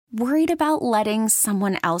Worried about letting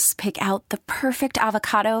someone else pick out the perfect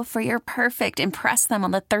avocado for your perfect impress them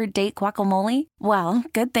on the third date guacamole? Well,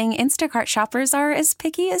 good thing Instacart shoppers are as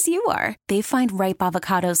picky as you are. They find ripe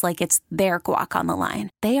avocados like it's their guac on the line.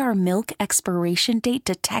 They are milk expiration date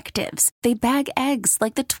detectives. They bag eggs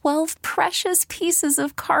like the 12 precious pieces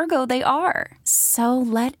of cargo they are. So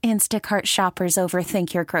let Instacart shoppers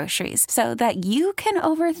overthink your groceries so that you can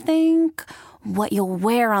overthink what you'll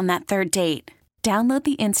wear on that third date. Download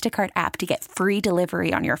the Instacart app to get free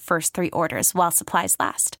delivery on your first 3 orders while supplies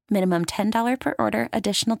last. Minimum $10 per order.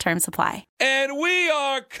 Additional terms apply. And we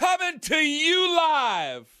are coming to you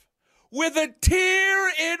live with a tear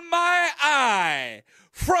in my eye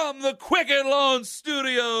from the Quicken Loans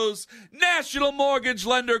Studios. National mortgage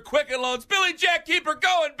lender Quicken Loans. Billy Jack, keep her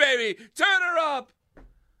going, baby. Turn her up.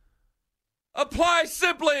 Apply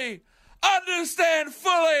simply. Understand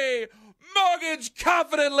fully. Mortgage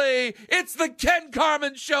confidently. It's the Ken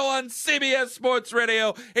Carman Show on CBS Sports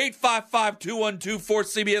Radio.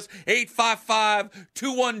 855-212-4CBS.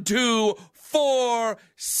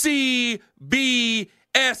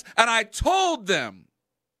 855-212-4CBS. And I told them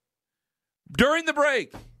during the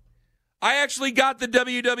break, I actually got the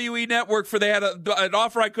WWE Network they had an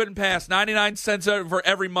offer I couldn't pass, 99 cents for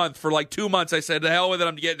every month for like 2 months. I said, the hell with it,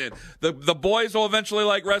 I'm getting it. The boys will eventually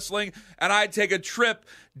like wrestling, and I'd take a trip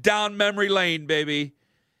down memory lane, baby.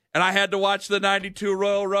 And I had to watch the 92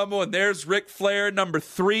 Royal Rumble, and there's Ric Flair, number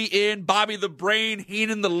 3 in, Bobby the Brain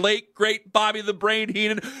Heenan, the late, great Bobby the Brain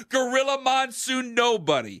Heenan, Gorilla Monsoon,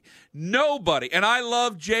 nobody. And I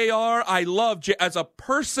love JR. I love, as a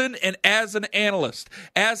person and as an analyst,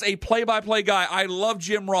 as a play-by-play guy, I love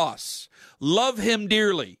Jim Ross. Love him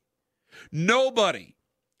dearly. Nobody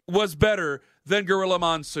was better than Gorilla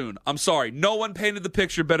Monsoon. I'm sorry. No one painted the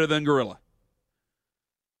picture better than Gorilla.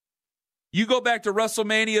 You go back to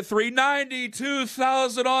WrestleMania 3,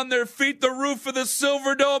 92,000 on their feet, the roof of the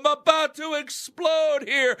Silverdome about to explode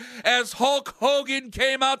here as Hulk Hogan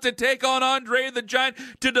came out to take on Andre the Giant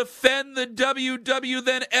to defend the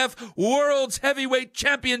WWF World's Heavyweight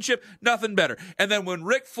Championship. Nothing better. And then when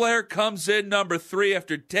Ric Flair comes in number 3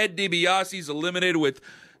 after Ted DiBiase's eliminated with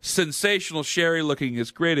sensational Sherry looking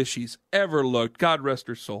as great as she's ever looked. God rest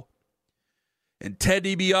her soul. And Ted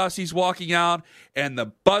DiBiase's walking out, and the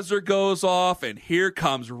buzzer goes off, and here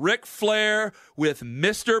comes Ric Flair with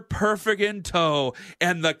Mr. Perfect in tow,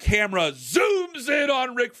 and the camera zooms in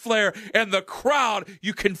on Ric Flair, and the crowd,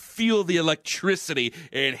 you can feel the electricity,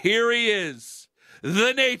 and here he is,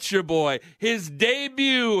 the Nature Boy, his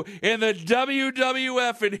debut in the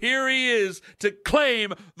WWF, and here he is to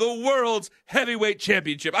claim the World's Heavyweight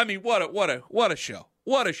Championship. I mean, what a show.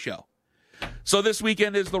 What a show. So this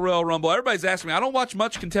weekend is the Royal Rumble. Everybody's asking me. I don't watch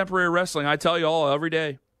much contemporary wrestling. I tell you all every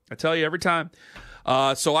day. I tell you every time.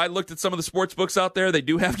 So I looked at some of the sports books out there. They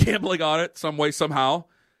do have gambling on it some way, somehow.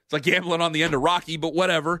 It's like gambling on the end of Rocky, but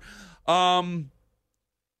whatever. I'll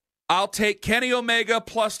take Kenny Omega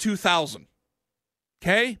plus 2,000.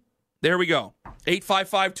 Okay? There we go.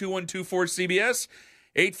 855-212-4CBS.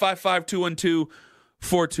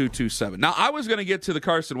 855-212-4227. Now, I was going to get to the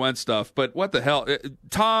Carson Wentz stuff, but what the hell?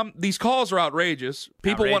 Tom, these calls are outrageous.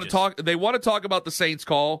 People want to talk. They want to talk about the Saints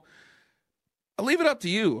call. I'll leave it up to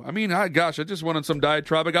you. I mean, I just went on some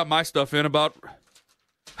diatribe. I got my stuff in about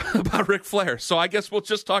Ric Flair. So I guess we'll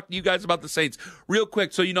just talk to you guys about the Saints real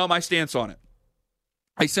quick so you know my stance on it.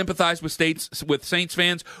 I sympathize with Saints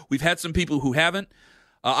fans. We've had some people who haven't.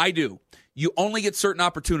 I do. You only get certain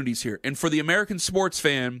opportunities here. And for the American sports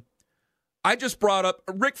fan, I just brought up,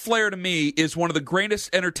 Ric Flair to me is one of the greatest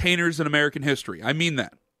entertainers in American history. I mean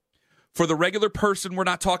that. For the regular person, we're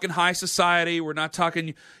not talking high society. We're not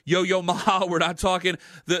talking Yo-Yo Ma. We're not talking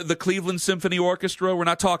the Cleveland Symphony Orchestra. We're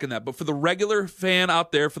not talking that. But for the regular fan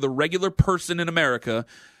out there, for the regular person in America,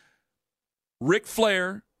 Ric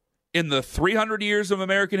Flair, in the 300 years of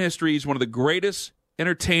American history, is one of the greatest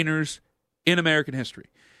entertainers in American history.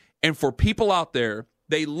 And for people out there,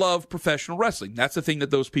 they love professional wrestling. That's the thing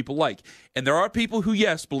that those people like. And there are people who,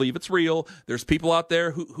 yes, believe it's real. There's people out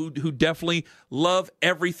there who definitely love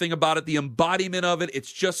everything about it, the embodiment of it.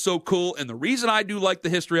 It's just so cool. And the reason I do like the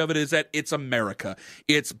history of it is that it's America.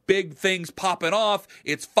 It's big things popping off.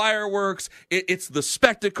 It's fireworks. It's the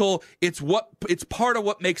spectacle. It's part of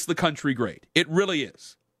what makes the country great. It really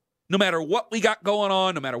is. No matter what we got going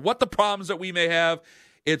on, no matter what the problems that we may have,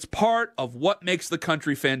 it's part of what makes the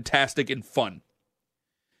country fantastic and fun.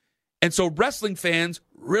 And so wrestling fans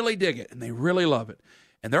really dig it, and they really love it.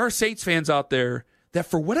 And there are Saints fans out there that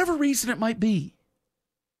for whatever reason it might be,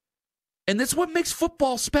 and that's what makes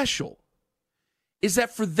football special, is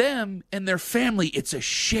that for them and their family, it's a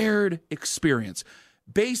shared experience.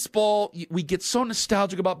 baseball, we get so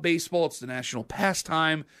nostalgic about baseball. It's the national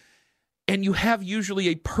pastime. And you have usually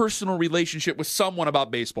a personal relationship with someone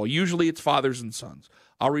about baseball. Usually it's fathers and sons.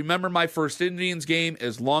 I'll remember my first Indians game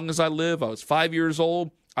as long as I live. I was 5 years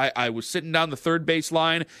old. I was sitting down the third base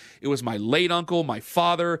line. It was my late uncle, my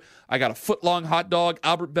father. I got a foot-long hot dog.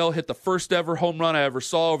 Albert Bell hit the first ever home run I ever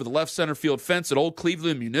saw over the left center field fence at Old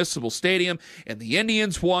Cleveland Municipal Stadium. And the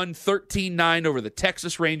Indians won 13-9 over the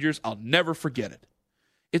Texas Rangers. I'll never forget it.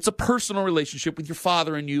 It's a personal relationship with your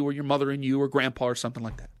father and you, or your mother and you, or grandpa, or something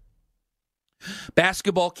like that.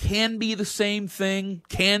 Basketball can be the same thing,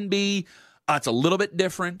 can be. It's a little bit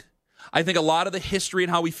different. I think a lot of the history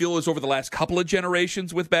and how we feel is over the last couple of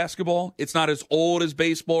generations with basketball. It's not as old as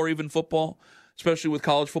baseball or even football, especially with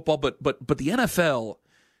college football. But the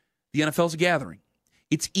NFL's a gathering.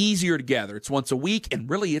 It's easier to gather. It's once a week, and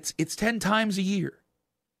really it's 10 times a year.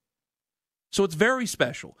 So it's very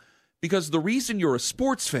special. Because the reason you're a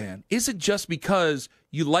sports fan isn't just because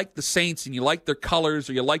you like the Saints and you like their colors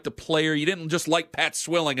or you like the player. You didn't just like Pat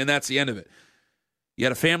Swilling and that's the end of it. You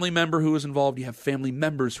had a family member who was involved. You have family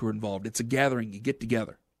members who are involved. It's a gathering. You get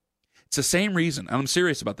together. It's the same reason, and I'm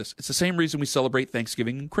serious about this, it's the same reason we celebrate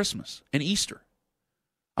Thanksgiving and Christmas and Easter.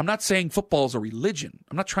 I'm not saying football is a religion.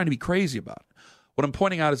 I'm not trying to be crazy about it. What I'm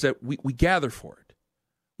pointing out is that we gather for it.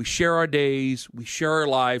 We share our days. We share our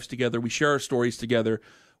lives together. We share our stories together.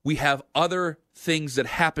 We have other things that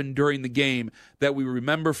happen during the game that we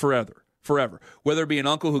remember forever. Whether it be an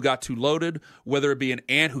uncle who got too loaded, whether it be an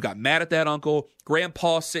aunt who got mad at that uncle,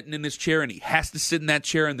 grandpa sitting in his chair and he has to sit in that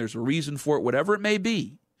chair and there's a reason for it, whatever it may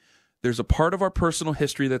be, there's a part of our personal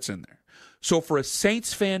history that's in there. So for a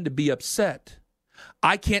Saints fan to be upset,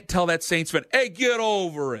 I can't tell that Saints fan, hey, get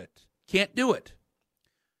over it. Can't do it.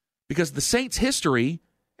 Because the Saints' history...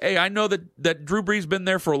 Hey, I know that Drew Brees been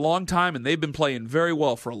there for a long time, and they've been playing very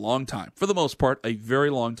well for a long time. For the most part, a very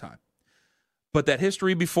long time. But that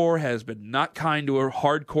history before has been not kind to a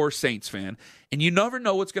hardcore Saints fan, and you never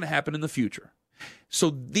know what's going to happen in the future. So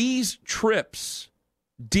these trips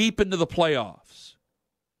deep into the playoffs,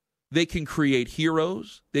 they can create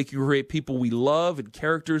heroes. They can create people we love and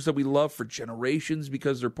characters that we love for generations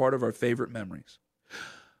because they're part of our favorite memories.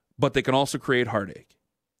 But they can also create heartache.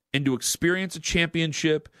 And to experience a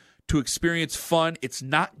championship, to experience fun, it's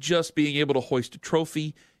not just being able to hoist a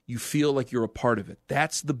trophy. You feel like you're a part of it.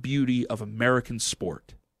 That's the beauty of American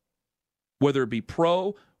sport. Whether it be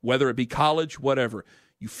pro, whether it be college, whatever,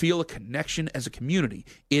 you feel a connection as a community.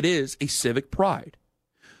 It is a civic pride.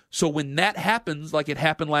 So when that happens, like it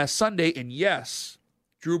happened last Sunday, and yes,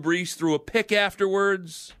 Drew Brees threw a pick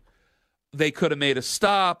afterwards, they could have made a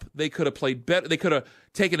stop. They could have played better. They could have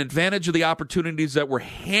taken advantage of the opportunities that were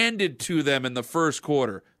handed to them in the first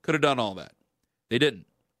quarter. Could have done all that. They didn't,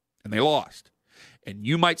 and they lost. And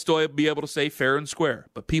you might still be able to say fair and square,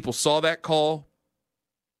 but people saw that call.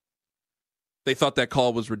 They thought that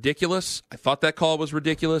call was ridiculous. I thought that call was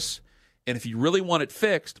ridiculous. And if you really want it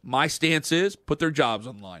fixed, my stance is put their jobs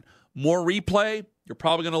on the line. More replay, you're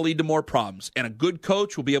probably going to lead to more problems. And a good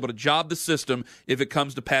coach will be able to job the system if it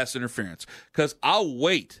comes to pass interference. Because I'll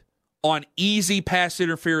wait on easy pass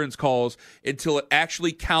interference calls until it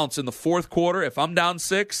actually counts in the fourth quarter. If I'm down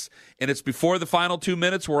 6 and it's before the final 2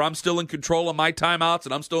 minutes where I'm still in control of my timeouts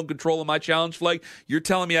and I'm still in control of my challenge flag, you're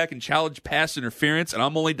telling me I can challenge pass interference and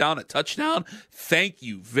I'm only down a touchdown? Thank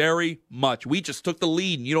you very much. We just took the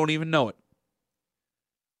lead and you don't even know it.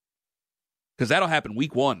 Because that'll happen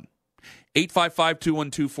week 1.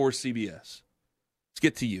 855-212-4CBS. Let's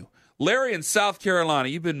get to you. Larry in South Carolina,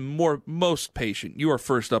 you've been most patient. You are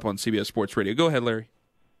first up on CBS Sports Radio. Go ahead, Larry.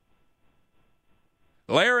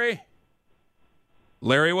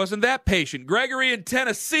 Larry wasn't that patient. Gregory in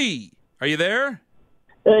Tennessee. Are you there?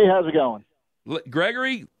 Hey, how's it going?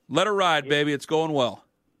 Gregory, let it ride, baby. It's going well.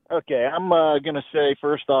 Okay, I'm going to say,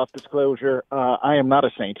 first off, disclosure, I am not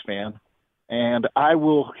a Saints fan, and I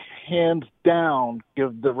will hands down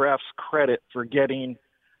give the refs credit for getting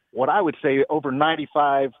what I would say over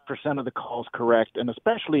 95% of the calls correct, and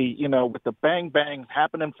especially, with the bang-bang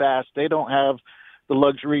happening fast, they don't have the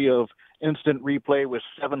luxury of instant replay with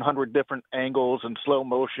 700 different angles and slow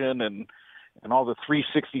motion and all the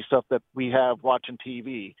 360 stuff that we have watching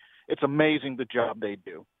TV. It's amazing the job they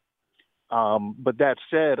do. But that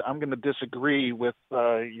said, I'm going to disagree with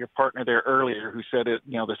your partner there earlier who said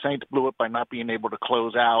the Saints blew it by not being able to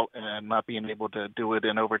close out and not being able to do it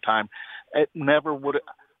in overtime. It never would.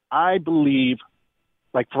 I believe,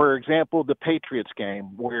 like, for example, the Patriots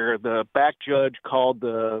game where the back judge called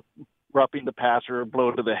the roughing the passer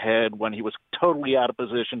blow to the head when he was totally out of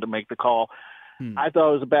position to make the call. I thought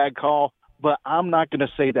it was a bad call, but I'm not going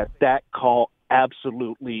to say that call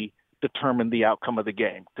absolutely determine the outcome of the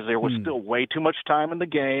game because there was still way too much time in the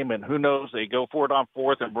game, and who knows, they go for it on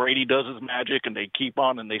fourth and Brady does his magic and they keep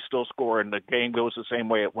on and they still score and the game goes the same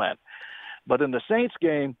way it went. But in the Saints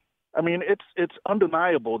game, I mean, it's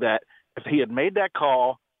undeniable that if he had made that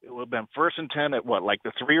call, it would have been 1st and 10 at what, like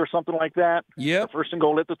the 3 or something like that? Yeah. 1st and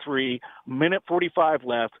goal at the 3, minute 45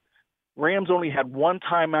 left. Rams only had 1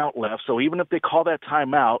 timeout left, so even if they call that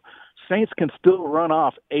timeout, Saints can still run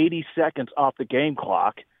off 80 seconds off the game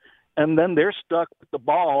clock, and then they're stuck with the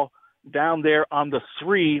ball down there on the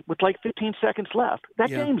 3 with like 15 seconds left. That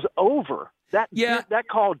game's over. That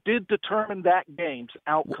call did determine that game's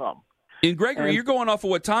outcome. And Gregory, you're going off of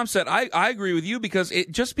what Tom said. I agree with you because they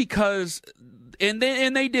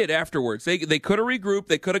did afterwards. They could have regrouped,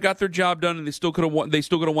 they could have got their job done, and they still could have won. They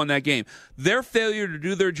still could have won that game. Their failure to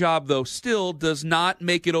do their job, though, still does not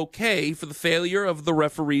make it okay for the failure of the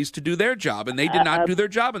referees to do their job, and they did not do their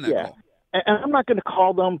job in that call. And I'm not going to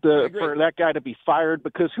call them for that guy to be fired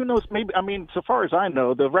because who knows? Maybe so far as I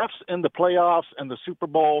know, the refs in the playoffs and the Super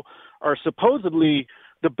Bowl are supposedly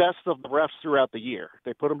the best of the refs throughout the year.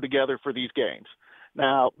 They put them together for these games.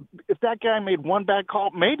 Now, if that guy made one bad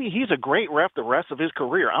call, maybe he's a great ref the rest of his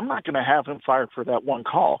career. I'm not going to have him fired for that one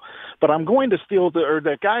call. But I'm going to steal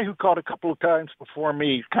that guy who called a couple of times before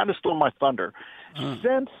me kind of stole my thunder.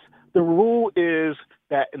 Since the rule is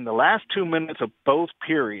that in the last 2 minutes of both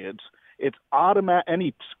periods, it's automatic.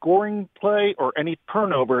 Any scoring play or any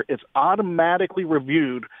turnover, it's automatically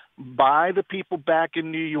reviewed by the people back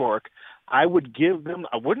in New York. I wouldn't give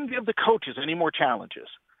the coaches any more challenges,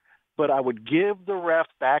 but I would give the ref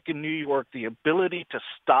back in New York the ability to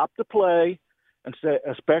stop the play and say,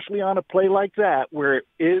 especially on a play like that, where it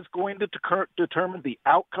is going to determine the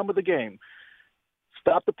outcome of the game,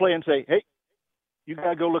 stop the play and say, hey, you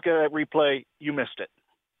got to go look at that replay. You missed it.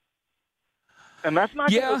 And that's not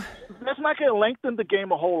going to lengthen the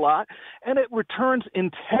game a whole lot, and it returns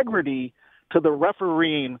integrity to the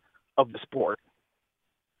refereeing of the sport.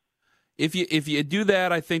 If you do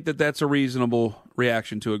that, I think that's a reasonable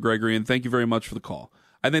reaction to it, Gregory, and thank you very much for the call.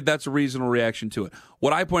 I think that's a reasonable reaction to it.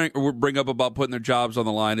 What I bring up about putting their jobs on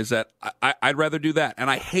the line is that I'd rather do that, and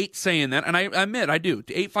I hate saying that, and I admit I do.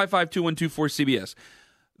 855-2124-CBS.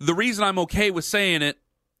 The reason I'm okay with saying it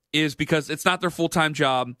is because it's not their full-time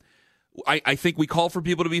job. I think we call for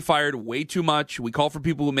people to be fired way too much. We call for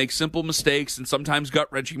people who make simple mistakes and sometimes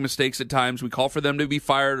gut-wrenching mistakes at times. We call for them to be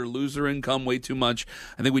fired or lose their income way too much.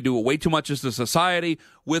 I think we do it way too much as a society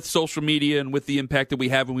with social media and with the impact that we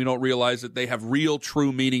have, and we don't realize that they have real,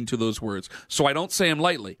 true meaning to those words. So I don't say them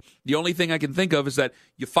lightly. The only thing I can think of is that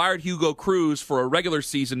you fired Hugo Cruz for a regular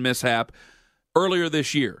season mishap earlier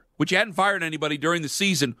this year, which you hadn't fired anybody during the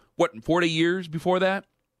season, in 40 years before that?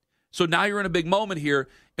 So now you're in a big moment here,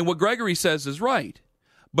 and what Gregory says is right.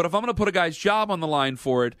 But if I'm going to put a guy's job on the line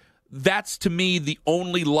for it, that's to me the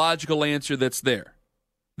only logical answer that's there,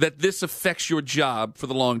 that this affects your job for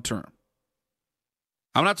the long term.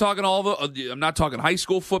 I'm not talking I'm not talking high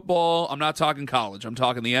school football. I'm not talking college. I'm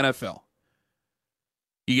talking the NFL.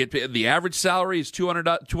 You get paid, the average salary is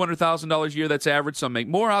 $200,000 a year. That's average. Some make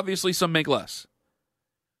more, obviously. Some make less.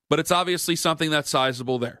 But it's obviously something that's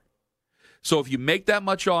sizable there. So if you make that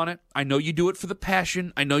much on it, I know you do it for the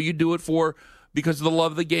passion. I know you do it because of the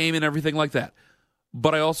love of the game and everything like that.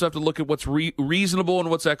 But I also have to look at what's reasonable and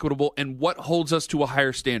what's equitable and what holds us to a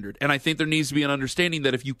higher standard. And I think there needs to be an understanding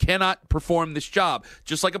that if you cannot perform this job,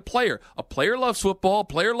 just like a player loves football, a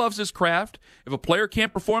player loves his craft. If a player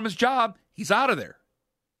can't perform his job, he's out of there.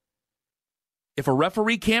 If a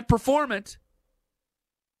referee can't perform it,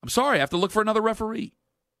 I'm sorry, I have to look for another referee.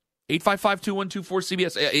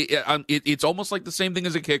 855-2124-CBS. It's almost like the same thing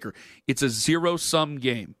as a kicker. It's a zero-sum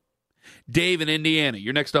game. Dave in Indiana,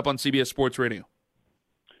 you're next up on CBS Sports Radio.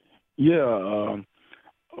 Yeah.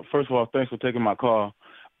 First of all, thanks for taking my call.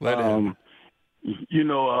 I've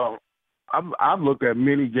looked at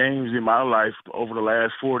many games in my life over the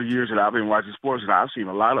last 40 years that I've been watching sports, and I've seen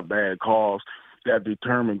a lot of bad calls that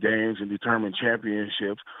determine games and determine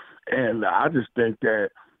championships. And I just think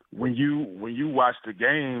that when you watch the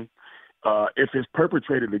game, if it's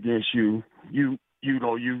perpetrated against you, you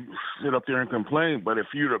sit up there and complain. But if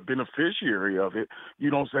you're the beneficiary of it, you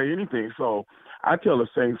don't say anything. So I tell the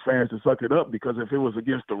Saints fans to suck it up, because if it was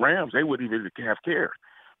against the Rams, they wouldn't even have cared.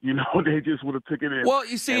 They just would have took it in. Well,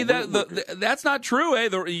 you see, that's not true, eh?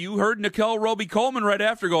 You heard Nickel Roby-Coleman right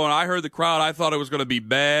after going, I heard the crowd, I thought it was going to be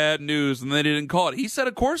bad news, and they didn't call it. He said,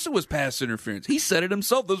 of course it was pass interference. He said it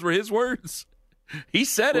himself. Those were his words. He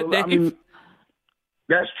said it, Dave.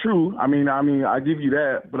 That's true. I give you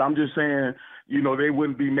that. But I'm just saying, they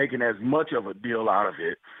wouldn't be making as much of a deal out of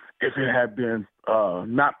it if it had been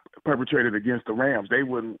not perpetrated against the Rams. They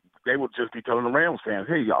wouldn't they would just be telling the Rams fans,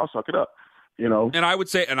 hey, y'all suck it up. You know, and I would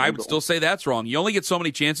still say that's wrong. You only get so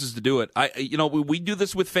many chances to do it. We do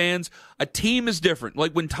this with fans. A team is different.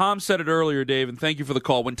 Like when Tom said it earlier, Dave, and thank you for the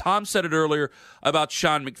call. When Tom said it earlier about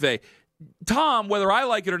Sean McVay, Tom, whether I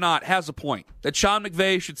like it or not, has a point that Sean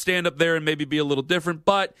McVay should stand up there and maybe be a little different.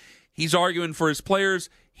 But he's arguing for his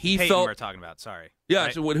players. We're talking about. Sorry. Yeah.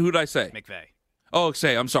 Right? So who did I say? McVay. Oh,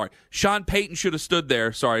 I'm sorry. Sean Payton should have stood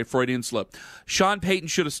there. Sorry, Freudian slip. Sean Payton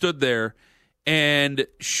should have stood there and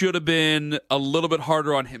should have been a little bit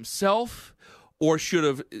harder on himself, or should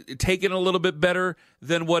have taken a little bit better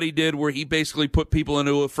than what he did, where he basically put people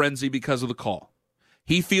into a frenzy because of the call.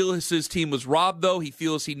 He feels his team was robbed, though. He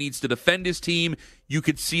feels he needs to defend his team. You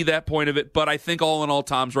could see that point of it, but I think all in all,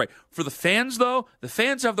 Tom's right. For the fans, though, the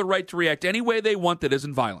fans have the right to react any way they want that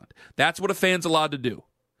isn't violent. That's what a fan's allowed to do.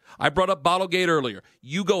 I brought up Bottlegate earlier.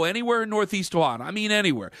 You go anywhere in Northeast Ohio, I mean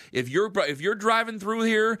anywhere. If you're driving through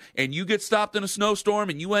here and you get stopped in a snowstorm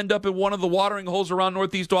and you end up in one of the watering holes around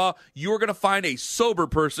Northeast Ohio, you're going to find a sober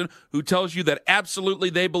person who tells you that absolutely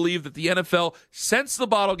they believe that the NFL, since the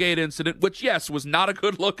Bottlegate incident, which, yes, was not a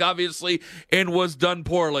good look, obviously, and was done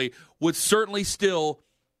poorly, would certainly still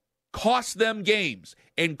cost them games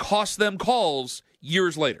and cost them calls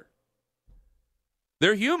years later.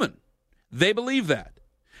 They're human. They believe that.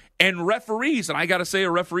 And referees, and I got to say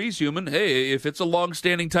a referee's human. Hey, if it's a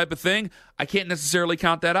long-standing type of thing, I can't necessarily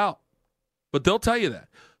count that out. But they'll tell you that.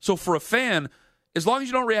 So for a fan, as long as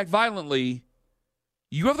you don't react violently,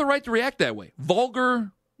 you have the right to react that way.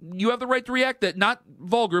 Vulgar, you have the right to react that. Not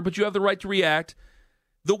vulgar, but you have the right to react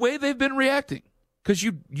the way they've been reacting. Because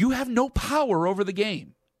you have no power over the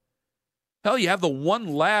game. Hell, you have the one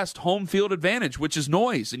last home field advantage, which is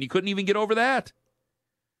noise, and you couldn't even get over that.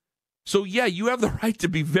 So, yeah, you have the right to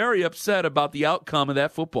be very upset about the outcome of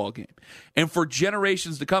that football game. And for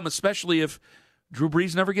generations to come, especially if Drew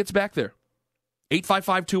Brees never gets back there.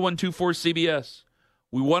 855-2124-CBS.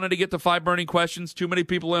 We wanted to get to 5 burning questions. Too many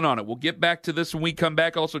people in on it. We'll get back to this when we come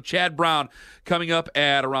back. Also, Chad Brown coming up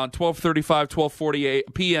at around 12:35,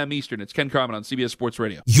 12:48 p.m. Eastern. It's Ken Carman on CBS Sports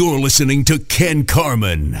Radio. You're listening to Ken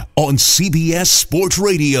Carman on CBS Sports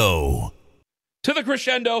Radio. To the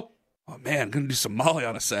crescendo. Oh, man, I'm going to do some Molly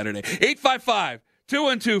on a Saturday.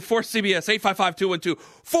 855-212-4CBS.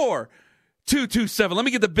 855-212-4227. Let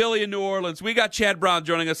me get to Billy in New Orleans. We got Chad Brown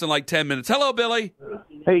joining us in like 10 minutes. Hello, Billy.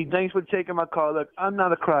 Hey, thanks for taking my call. Look, I'm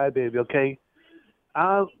not a crybaby, okay?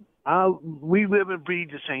 We live and breathe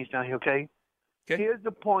the Saints down here, okay? Here's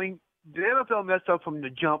the point. The NFL messed up from the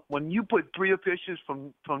jump. When you put 3 officials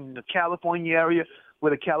from the California area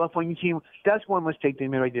with a California team, that's one mistake they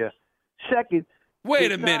made right there. Second,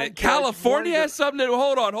 wait a minute. California has something to...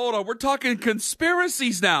 Hold on. We're talking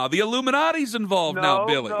conspiracies now. The Illuminati's involved now,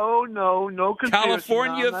 Billy. No conspiracy.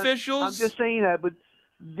 California officials? I'm just saying that, but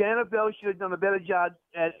the NFL should have done a better job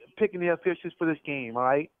at picking the officials for this game, all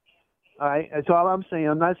right? All right? That's all I'm saying.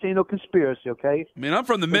 I'm not saying no conspiracy, okay? I mean, I'm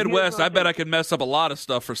from the Midwest. I bet I could mess up a lot of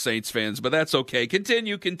stuff for Saints fans, but that's okay.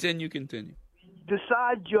 Continue. The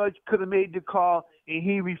side judge could have made the call, and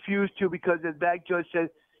he refused to because the back judge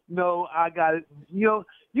said, no, I got it. You know,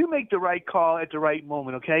 you make the right call at the right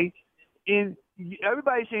moment, okay? And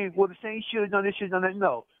everybody's saying, well, the Saints should have done this, should have done that.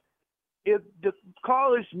 No. If the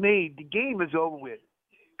call is made, the game is over with.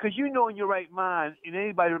 Because you know in your right mind, in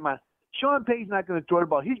anybody's right mind, Sean Payton's not going to throw the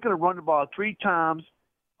ball. He's going to run the ball 3 times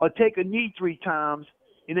or take a knee 3 times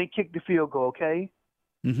and then kick the field goal, okay?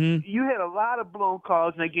 Mm-hmm. You had a lot of blown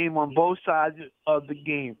calls in that game on both sides of the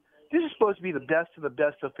game. This is supposed to be the best of the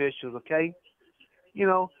best officials, okay? You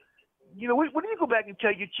know, when do you go back and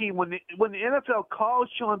tell your team when the NFL calls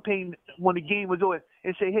Sean Payton when the game was over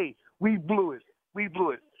and say, hey, we blew it.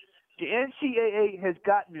 The NCAA has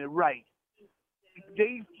gotten it right.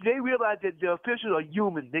 They realize that the officials are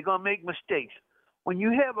human. They're going to make mistakes. When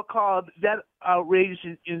you have a call that outrageous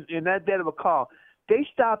and that bad of a call, they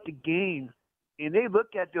stop the game and they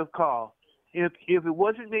look at the call. If it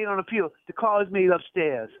wasn't made on the field, the call is made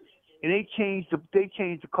upstairs, and they changed the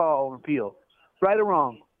call on the field. Right or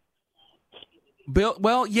wrong? Bill,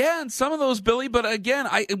 well, yeah, and some of those, Billy, but again,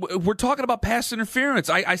 we're talking about pass interference.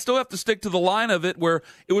 I still have to stick to the line of it where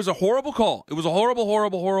it was a horrible call. It was a horrible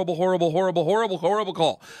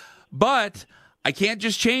call. But I can't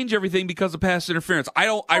just change everything because of pass interference. I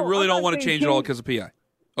really don't want to change it all because of PI.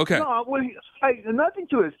 Okay. No, nothing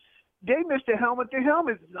to it. They missed the helmet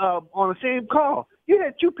on the same call. You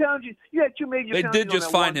had 2 penalties. You had 2 major penalties. They did just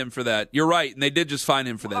fine him for that. You're right, and they did just fine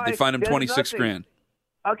him for that. They fined him $26,000.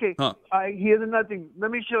 Okay. Huh. Here's another thing.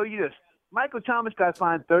 Let me show you this. Michael Thomas got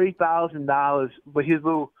fined $30,000 for his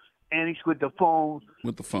little antics with the phone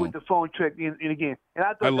trick in the game. And I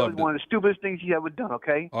thought that was one of the stupidest things he ever done.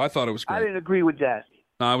 Okay. Oh, I thought it was great. I didn't agree with that.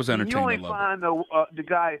 No, I was entertained. You only find the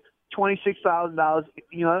guy $26,000.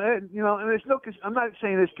 And there's no. I'm not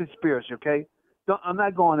saying it's conspiracy. Okay. I'm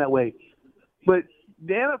not going that way. But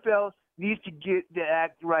the NFL needs to get the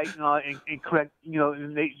act right, and correct.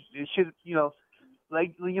 And they should.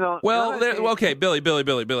 Well, okay, Billy.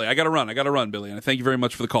 I got to run, Billy. And I thank you very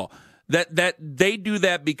much for the call. That they do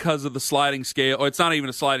that because of the sliding scale. Or it's not even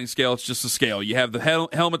a sliding scale; it's just a scale. You have the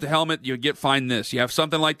helmet to helmet, you get fined this. You have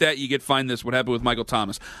something like that, you get fined this. What happened with Michael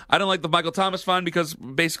Thomas? I don't like the Michael Thomas fine because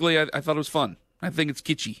basically I thought it was fun. I think it's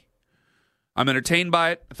kitschy. I'm entertained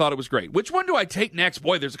by it. I thought it was great. Which one do I take next?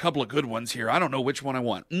 Boy, there's a couple of good ones here. I don't know which one I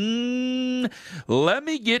want. Let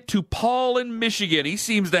me get to Paul in Michigan. He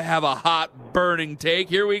seems to have a hot, burning take.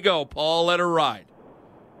 Here we go, Paul. Let her ride.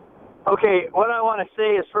 Okay, what I want to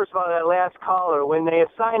say is, first of all, that last caller, when they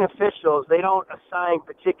assign officials, they don't assign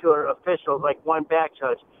particular officials like one back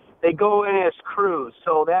judge. They go in as crews,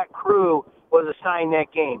 so that crew was assigned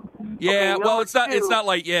that game. Yeah, okay, well, it's not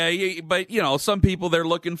like, but, some people, they're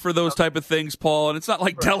looking for those type of things, Paul, and it's not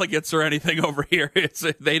like delegates or anything over here.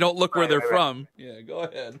 They don't look where they're from. Yeah, go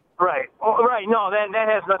ahead. Right. Oh, right, no, that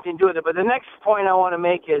has nothing to do with it. But the next point I want to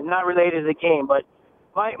make is not related to the game, but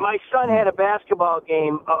my son had a basketball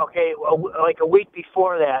game, like a week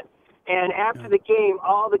before that, and after the game,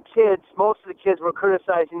 most of the kids were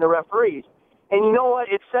criticizing the referees. And you know what?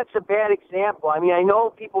 It sets a bad example. I mean, I know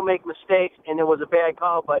people make mistakes and it was a bad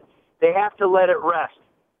call, but they have to let it rest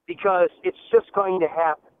because it's just going to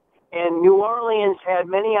happen. And New Orleans had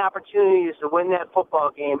many opportunities to win that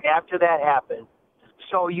football game after that happened.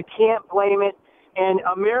 So you can't blame it. And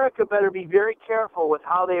America better be very careful with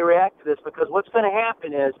how they react to this because what's going to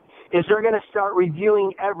happen is they're going to start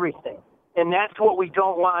reviewing everything. And that's what we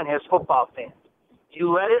don't want as football fans.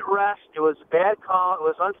 You let it rest. It was a bad call. It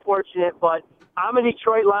was unfortunate, but I'm a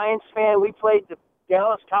Detroit Lions fan. We played the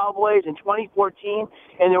Dallas Cowboys in 2014,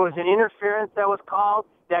 and there was an interference that was called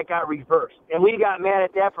that got reversed. And we got mad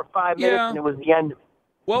at that for 5 minutes, and it was the end of it.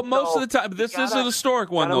 Well, most of the time, this is a historic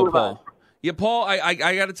one, though, Paul. Yeah, Paul,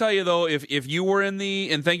 I got to tell you, though, if you were in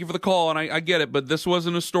and thank you for the call, and I get it, but this was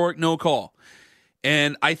an historic no call.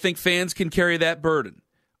 And I think fans can carry that burden.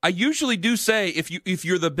 I usually do say if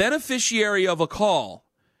you're the beneficiary of a call,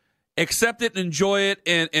 accept it and enjoy it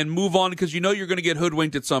and move on because you know you're going to get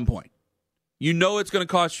hoodwinked at some point. You know it's going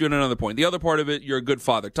to cost you at another point. The other part of it, you're a good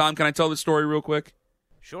father. Tom, can I tell this story real quick?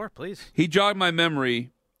 Sure, please. He jogged my memory.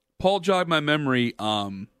 Paul jogged my memory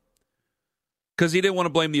because he didn't want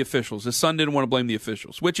to blame the officials. His son didn't want to blame the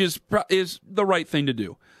officials, which is the right thing to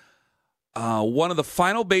do. One of the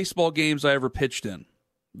final baseball games I ever pitched in,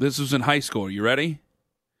 this was in high school. Are you ready?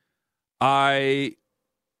 I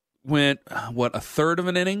went, a third of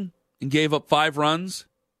an inning and gave up 5 runs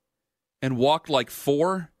and walked like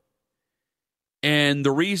 4. And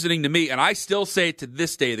the reasoning to me, and I still say it to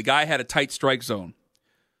this day, the guy had a tight strike zone.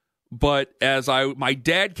 But my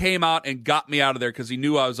dad came out and got me out of there because he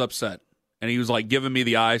knew I was upset. And he was like giving me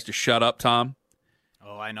the eyes to shut up, Tom.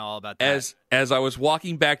 Oh, I know all about that. As I was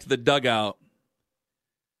walking back to the dugout,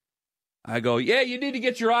 I go, yeah, you need to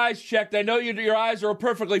get your eyes checked. I know your eyes are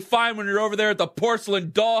perfectly fine when you're over there at the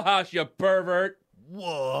porcelain dollhouse, you pervert.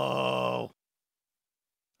 Whoa.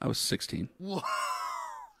 I was 16. Whoa. Wow.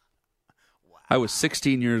 I was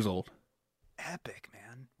 16 years old. Epic,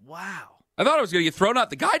 man. Wow. I thought I was going to get thrown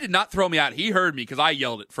out. The guy did not throw me out. He heard me because I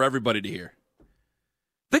yelled it for everybody to hear.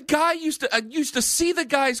 The guy used to see the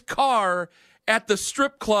guy's car at the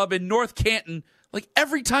strip club in North Canton like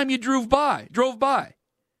every time you drove by. Every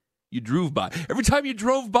time you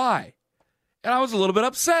drove by. And I was a little bit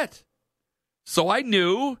upset. So I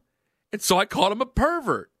knew, and so I called him a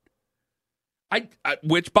pervert.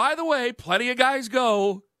 Which, by the way, plenty of guys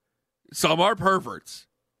go. Some are perverts.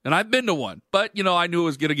 And I've been to one. But, I knew it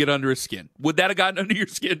was going to get under his skin. Would that have gotten under your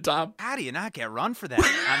skin, Tom? How do you not get run for that?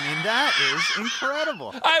 I mean, that is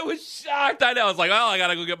incredible. I was shocked. I know. I was like, well, I got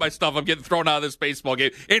to go get my stuff. I'm getting thrown out of this baseball game.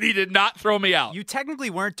 And he did not throw me out. You technically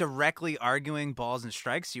weren't directly arguing balls and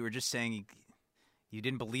strikes. You were just saying you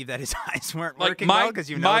didn't believe that his eyes weren't working well because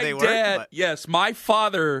you know they were. Yes, my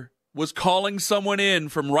father was calling someone in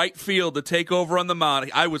from right field to take over on the mound.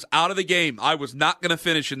 I was out of the game. I was not going to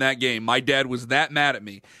finish in that game. My dad was that mad at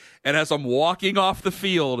me. And as I'm walking off the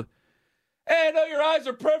field, hey, I know your eyes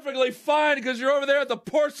are perfectly fine because you're over there at the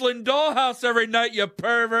porcelain dollhouse every night, you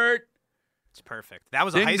pervert. It's perfect. That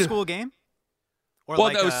was a high school game? Or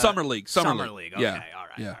that was summer league. Summer league. Okay, yeah. all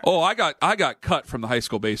right. Yeah. All right. Oh, I got cut from the high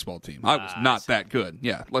school baseball team. I was not that good.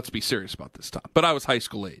 Yeah, let's be serious about this, Tom. But I was high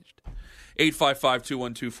school aged.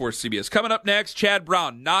 855-212-4CBS. Coming up next, Chad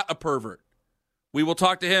Brown, not a pervert. We will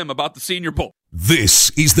talk to him about the Senior Bowl. This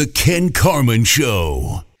is the Ken Carman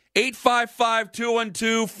Show.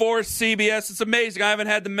 855-212-4CBS. It's amazing. I haven't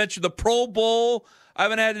had to mention the Pro Bowl. I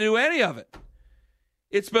haven't had to do any of it.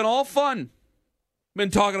 It's been all fun. Been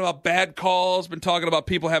talking about bad calls. Been talking about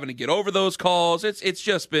people having to get over those calls. It's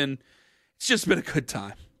just been a good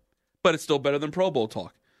time. But it's still better than Pro Bowl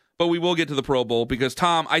talk. But we will get to the Pro Bowl because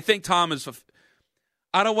I think Tom is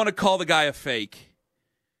I don't want to call the guy a fake.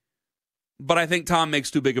 But I think Tom makes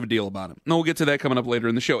too big of a deal about him. No, we'll get to that coming up later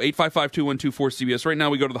in the show. 855-212-4CBS. Right now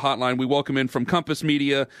we go to the hotline. We welcome in from Compass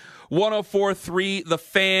Media, 104.3 The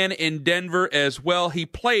Fan in Denver as well. He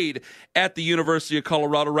played at the University of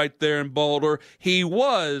Colorado right there in Boulder. He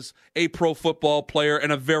was a pro football player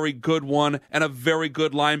and a very good one and a very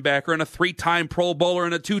good linebacker and a 3-time Pro Bowler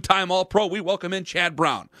and a 2-time All-Pro. We welcome in Chad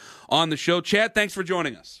Brown on the show. Chad, thanks for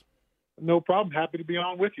joining us. No problem. Happy to be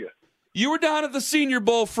on with you. You were down at the Senior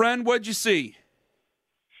Bowl, friend. What'd you see?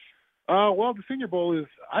 Well, the Senior Bowl is,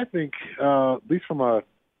 I think, at least from a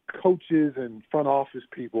coaches and front office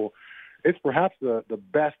people, it's perhaps the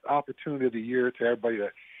best opportunity of the year to everybody to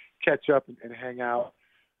catch up and hang out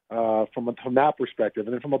from that perspective.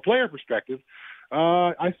 And then from a player perspective,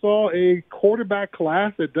 I saw a quarterback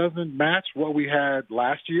class that doesn't match what we had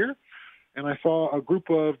last year. And I saw a group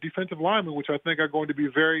of defensive linemen, which I think are going to be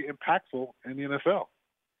very impactful in the NFL.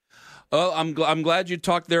 Well, I'm glad you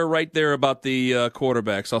talked right there about the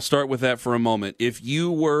quarterbacks. I'll start with that for a moment. If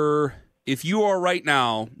you are right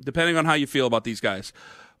now, depending on how you feel about these guys,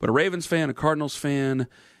 but a Ravens fan, a Cardinals fan,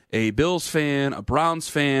 a Bills fan, a Browns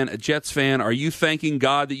fan, a Jets fan, are you thanking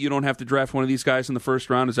God that you don't have to draft one of these guys in the first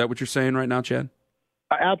round? Is that what you're saying right now, Chad?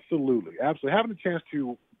 Absolutely. Absolutely. Having a chance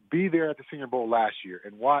to be there at the Senior Bowl last year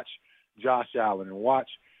and watch Josh Allen and watch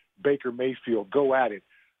Baker Mayfield go at it.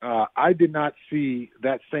 I did not see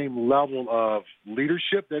that same level of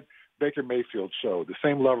leadership that Baker Mayfield showed, the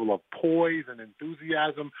same level of poise and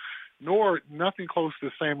enthusiasm, nor nothing close to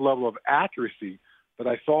the same level of accuracy that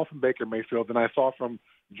I saw from Baker Mayfield than I saw from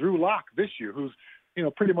Drew Lock this year, who's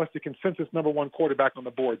pretty much the consensus number one quarterback on the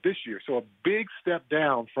board this year. So a big step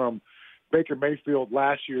down from Baker Mayfield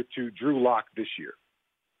last year to Drew Lock this year.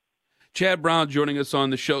 Chad Brown joining us on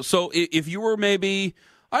the show. So if you were maybe,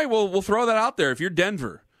 all right, well, we'll throw that out there. If you're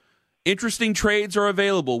Denver, interesting trades are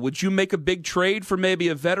available. Would you make a big trade for maybe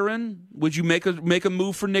a veteran? Would you make a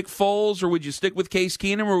move for Nick Foles, or would you stick with Case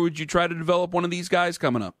Keenum, or would you try to develop one of these guys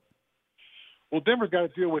coming up? Well, Denver's got to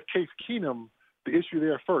deal with Case Keenum, the issue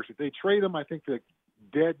there first. If they trade him, I think the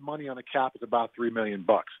dead money on the cap is about $3 million.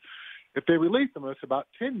 If they release him, it's about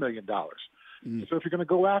 $10 million. So if you're going to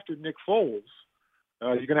go after Nick Foles,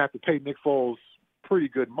 you're going to have to pay Nick Foles pretty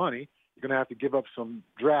good money. You're going to have to give up some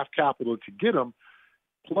draft capital to get him.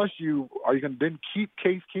 Plus, are you going to then keep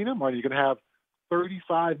Case Keenum? Or are you going to have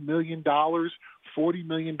 $35 million, $40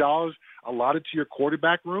 million allotted to your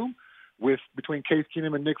quarterback room between Case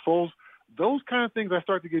Keenum and Nick Foles? Those kind of things I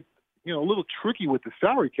start to get a little tricky with the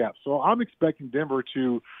salary cap. So I'm expecting Denver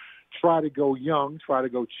to try to go young, try to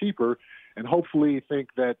go cheaper, and hopefully think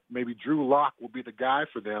that maybe Drew Lock will be the guy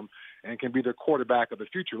for them and can be their quarterback of the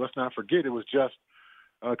future. Let's not forget it was just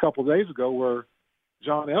a couple of days ago where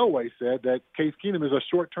John Elway said that Case Keenum is a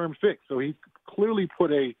short-term fix. So he clearly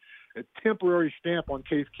put a temporary stamp on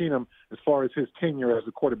Case Keenum as far as his tenure as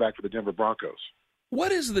the quarterback for the Denver Broncos.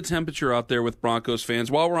 What is the temperature out there with Broncos fans,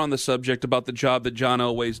 while we're on the subject about the job that John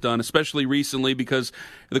Elway's done, especially recently, because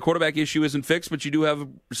the quarterback issue isn't fixed, but you do have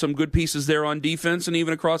some good pieces there on defense and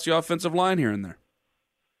even across the offensive line here and there?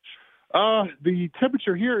 The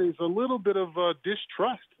temperature here is a little bit of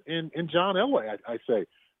distrust in John Elway, I say.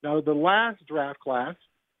 Now, the last draft class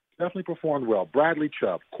definitely performed well. Bradley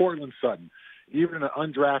Chubb, Cortland Sutton, even an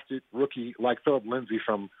undrafted rookie like Philip Lindsay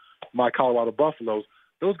from my Colorado Buffaloes,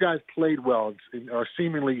 those guys played well and are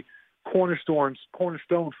seemingly cornerstones for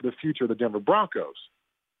the future of the Denver Broncos.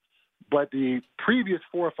 But the previous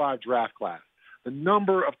 4 or 5 draft class, the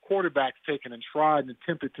number of quarterbacks taken and tried and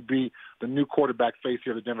attempted to be the new quarterback face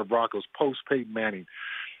here of the Denver Broncos post-Peyton Manning,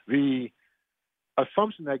 the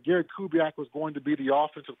assumption that Gary Kubiak was going to be the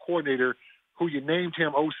offensive coordinator, who you named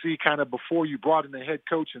him OC kind of before you brought in the head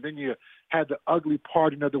coach, and then you had the ugly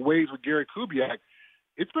parting of the ways with Gary Kubiak.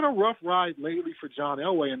 It's been a rough ride lately for John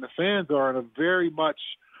Elway, and the fans are in a very much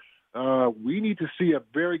we need to see a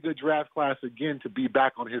very good draft class again to be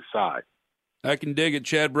back on his side. I can dig it.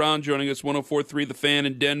 Chad Brown joining us, 104.3 The Fan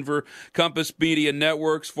in Denver. Compass Media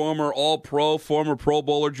Networks, former All-Pro, former Pro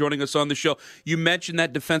Bowler joining us on the show. You mentioned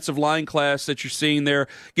that defensive line class that you're seeing there,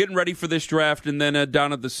 getting ready for this draft and then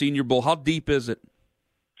down at the Senior Bowl. How deep is it?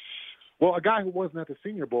 Well, a guy who wasn't at the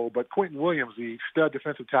Senior Bowl, but Quentin Williams, the stud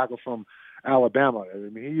defensive tackle from Alabama. I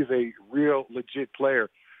mean, he's a real legit player.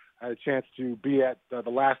 I had a chance to be at the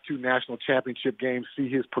last two national championship games, see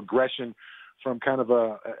his progression from kind of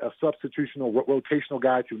a substitutional, rotational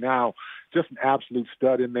guy to now just an absolute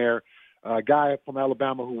stud in there. A guy from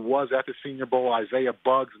Alabama who was at the Senior Bowl, Isaiah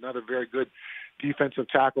Buggs, another very good defensive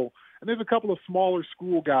tackle. And there's a couple of smaller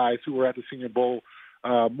school guys who were at the Senior Bowl,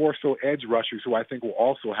 more so edge rushers, who I think will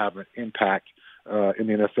also have an impact in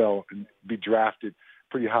the NFL and be drafted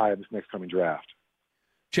pretty high in this next coming draft.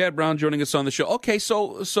 Chad Brown joining us on the show. Okay,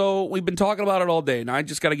 so we've been talking about it all day, and I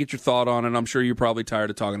just got to get your thought on it. I'm sure you're probably tired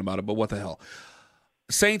of talking about it, but what the hell?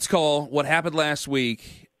 Saints call, what happened last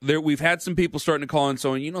week, we've had some people starting to call in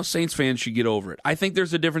saying, Saints fans should get over it. I think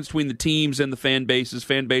there's a difference between the teams and the fan bases.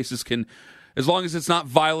 Fan bases can, as long as it's not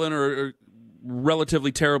violent or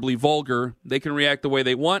relatively terribly vulgar, they can react the way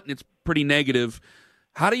they want, and it's pretty negative.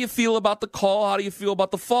 How do you feel about the call? How do you feel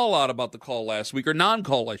about the fallout about the call last week, or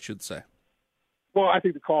non-call, I should say? Well, I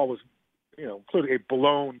think the call was, clearly a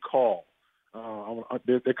blown call.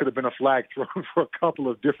 There could have been a flag thrown for a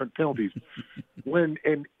couple of different penalties. When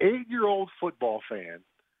an 8-year-old football fan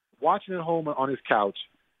watching at home on his couch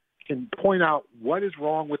can point out what is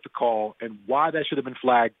wrong with the call and why that should have been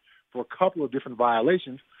flagged for a couple of different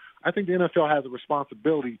violations, I think the NFL has a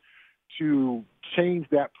responsibility to change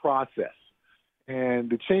that process. And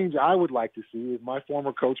the change I would like to see is my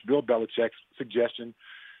former coach, Bill Belichick's suggestion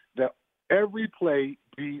that every play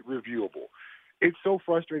be reviewable. It's so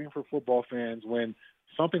frustrating for football fans when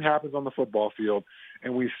something happens on the football field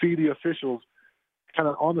and we see the officials kind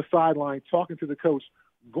of on the sideline talking to the coach,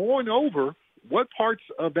 going over what parts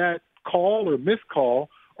of that call or missed call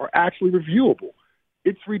are actually reviewable.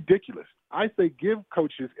 It's ridiculous. I say give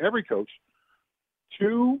coaches, every coach,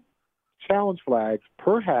 2 challenge flags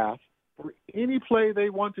per half for any play they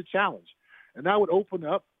want to challenge. And that would open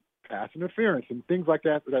up pass interference and things like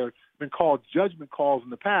that that have been called judgment calls in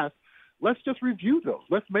the past. Let's just review those.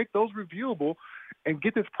 Let's make those reviewable and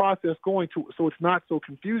get this process going so it's not so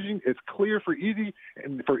confusing. It's clear for easy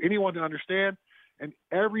and for anyone to understand. And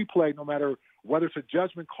every play, no matter whether it's a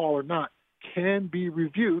judgment call or not, can be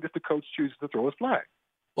reviewed if the coach chooses to throw his flag.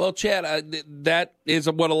 Well, Chad, that is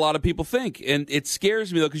what a lot of people think. And it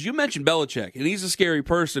scares me, though, because you mentioned Belichick, and he's a scary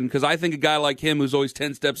person because I think a guy like him who's always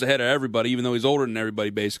 10 steps ahead of everybody, even though he's older than everybody,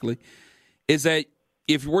 basically, is that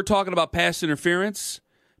if we're talking about pass interference,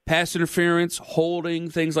 holding,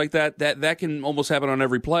 things like that can almost happen on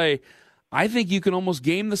every play. I think you can almost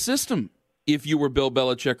game the system if you were Bill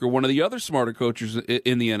Belichick or one of the other smarter coaches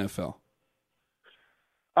in the NFL.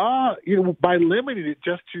 By limiting it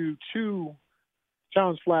just to 2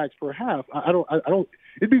 challenge flags per half, I don't.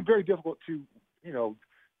 It'd be very difficult to,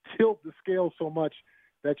 tilt the scale so much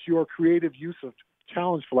that your creative use of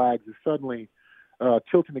challenge flags is suddenly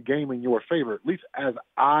tilting the game in your favor. At least as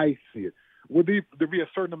I see it, would there be a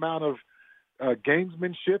certain amount of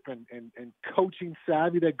gamesmanship and coaching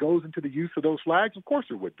savvy that goes into the use of those flags? Of course,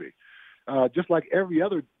 there would be, just like every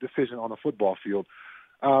other decision on a football field.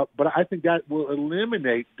 But I think that will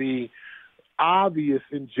eliminate the obvious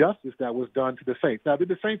injustice that was done to the Saints. Now, did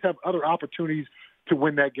the Saints have other opportunities to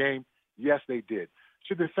win that game? Yes, they did.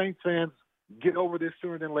 Should the Saints fans get over this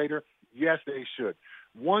sooner than later? Yes, they should.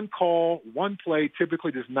 One call, one play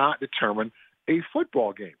typically does not determine a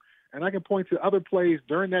football game. And I can point to other plays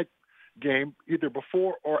during that game, either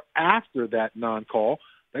before or after that non-call,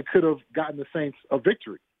 that could have gotten the Saints a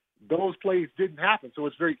victory. Those plays didn't happen, so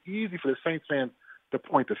it's very easy for the Saints fans to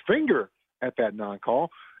point the finger at that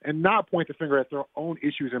non-call and not point the finger at their own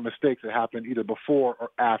issues and mistakes that happened either before or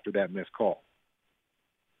after that missed call.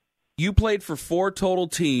 You played for 4 total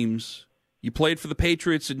teams. You played for the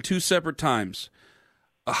Patriots in 2 separate times.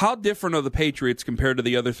 How different are the Patriots compared to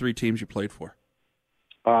the other 3 teams you played for?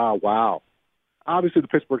 Wow. Obviously, the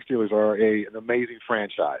Pittsburgh Steelers are an amazing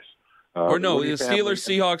franchise. The Steelers,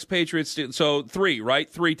 Seahawks, Patriots. So 3, right?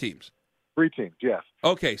 3 teams. 3 teams, yes.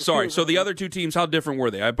 Okay, sorry. So the other 2 teams, how different were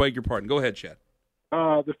they? I beg your pardon. Go ahead, Chad.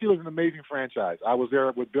 The Steelers are an amazing franchise. I was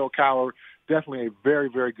there with Bill Cowher, definitely a very,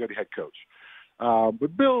 very good head coach.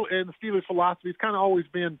 But Bill and the Steelers' philosophy has kind of always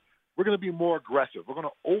been, we're going to be more aggressive. We're going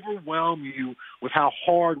to overwhelm you with how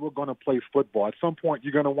hard we're going to play football. At some point,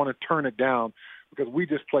 you're going to want to turn it down because we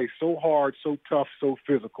just play so hard, so tough, so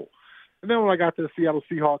physical. And then when I got to the Seattle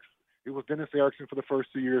Seahawks, it was Dennis Erickson for the first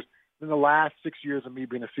 2 years. Then the last 6 years of me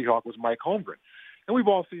being a Seahawk was Mike Holmgren. And we've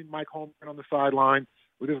all seen Mike Holmgren on the sideline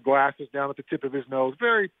with his glasses down at the tip of his nose,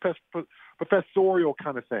 very professorial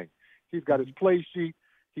kind of thing. He's got his play sheet.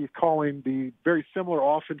 He's calling the very similar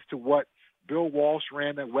offense to what Bill Walsh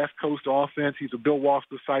ran, that West Coast offense. He's a Bill Walsh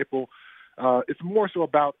disciple. It's more so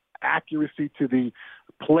about accuracy to the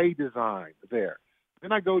play design there.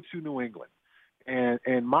 Then I go to New England.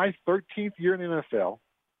 And my 13th year in the NFL,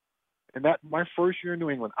 and that my first year in New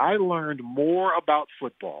England, I learned more about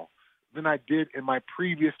football than I did in my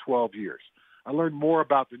previous 12 years. I learned more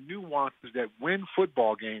about the nuances that win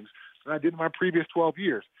football games than I did in my previous 12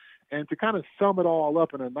 years. And to kind of sum it all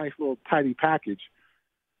up in a nice little tidy package,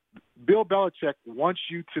 Bill Belichick wants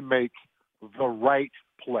you to make the right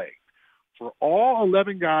play. For all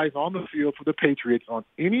 11 guys on the field for the Patriots on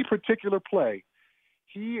any particular play,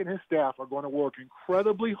 he and his staff are going to work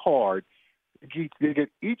incredibly hard to get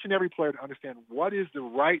each and every player to understand what is the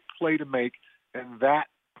right play to make in that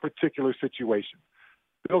particular situation.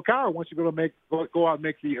 Bill Cowher wants you to go out and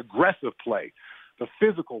make the aggressive play, the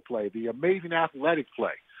physical play, the amazing athletic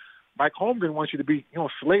play. Mike Holmgren wants you to be,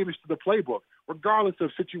 slavish to the playbook, regardless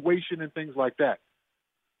of situation and things like that.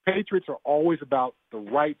 Patriots are always about the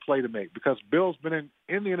right play to make because Bill's been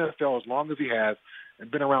in the NFL as long as he has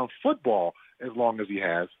and been around football as long as he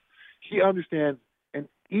has. He understands in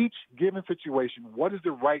each given situation what is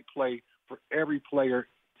the right play for every player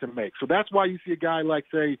to make. So that's why you see a guy like,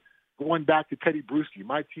 say, going back to Teddy Bruschi,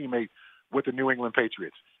 my teammate with the New England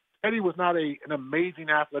Patriots. Teddy was not an amazing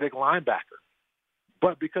athletic linebacker,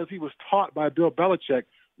 but because he was taught by Bill Belichick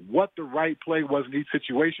what the right play was in each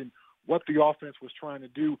situation, what the offense was trying to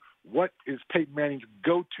do, what is Peyton Manning's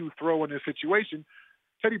go-to throw in this situation,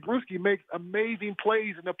 Teddy Bruschi makes amazing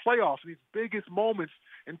plays in the playoffs, these biggest moments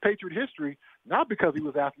in Patriot history, not because he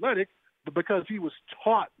was athletic, but because he was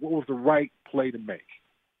taught what was the right play to make.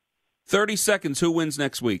 30 seconds. Who wins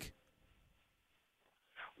next week?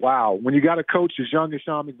 Wow. When you got a coach as young as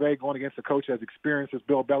Sean McVay going against a coach as experienced as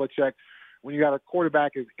Bill Belichick, when you got a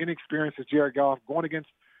quarterback as inexperienced as Jared Goff going against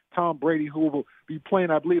Tom Brady, who will be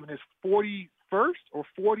playing, I believe, in his 41st or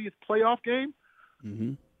 40th playoff game,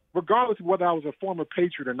 regardless of whether I was a former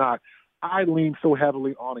Patriot or not, I lean so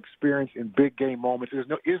heavily on experience in big game moments.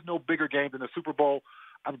 There is no bigger game than the Super Bowl.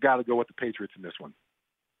 I've got to go with the Patriots in this one.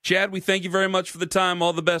 Chad, we thank you very much for the time.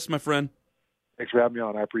 All the best, my friend. Thanks for having me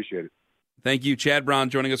on. I appreciate it. Thank you. Chad Brown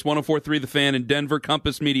joining us, 104.3 The Fan in Denver,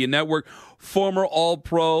 Compass Media Network, former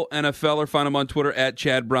All-Pro NFLer. Find him on Twitter at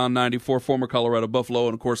ChadBrown94, former Colorado Buffalo.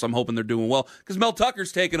 And, of course, I'm hoping they're doing well because Mel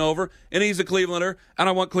Tucker's taking over, and he's a Clevelander, and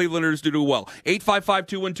I want Clevelanders to do well.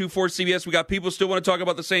 855-2124-CBS. We got people still want to talk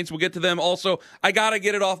about the Saints. We'll get to them. Also, I got to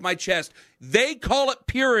get it off my chest. They call it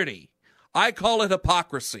purity. I call it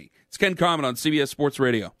hypocrisy. It's Ken Carman on CBS Sports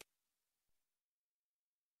Radio.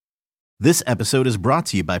 This episode is brought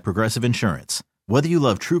to you by Progressive Insurance. Whether you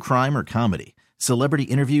love true crime or comedy, celebrity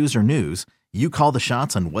interviews or news, you call the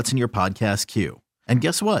shots on what's in your podcast queue. And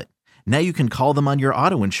guess what? Now you can call them on your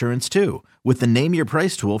auto insurance too with the Name Your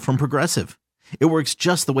Price tool from Progressive. It works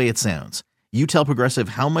just the way it sounds. You tell Progressive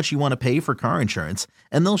how much you want to pay for car insurance,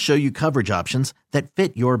 and they'll show you coverage options that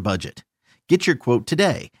fit your budget. Get your quote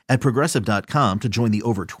today at Progressive.com to join the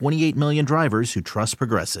over 28 million drivers who trust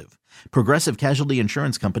Progressive. Progressive Casualty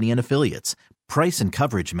Insurance Company and Affiliates. Price and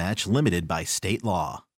coverage match limited by state law.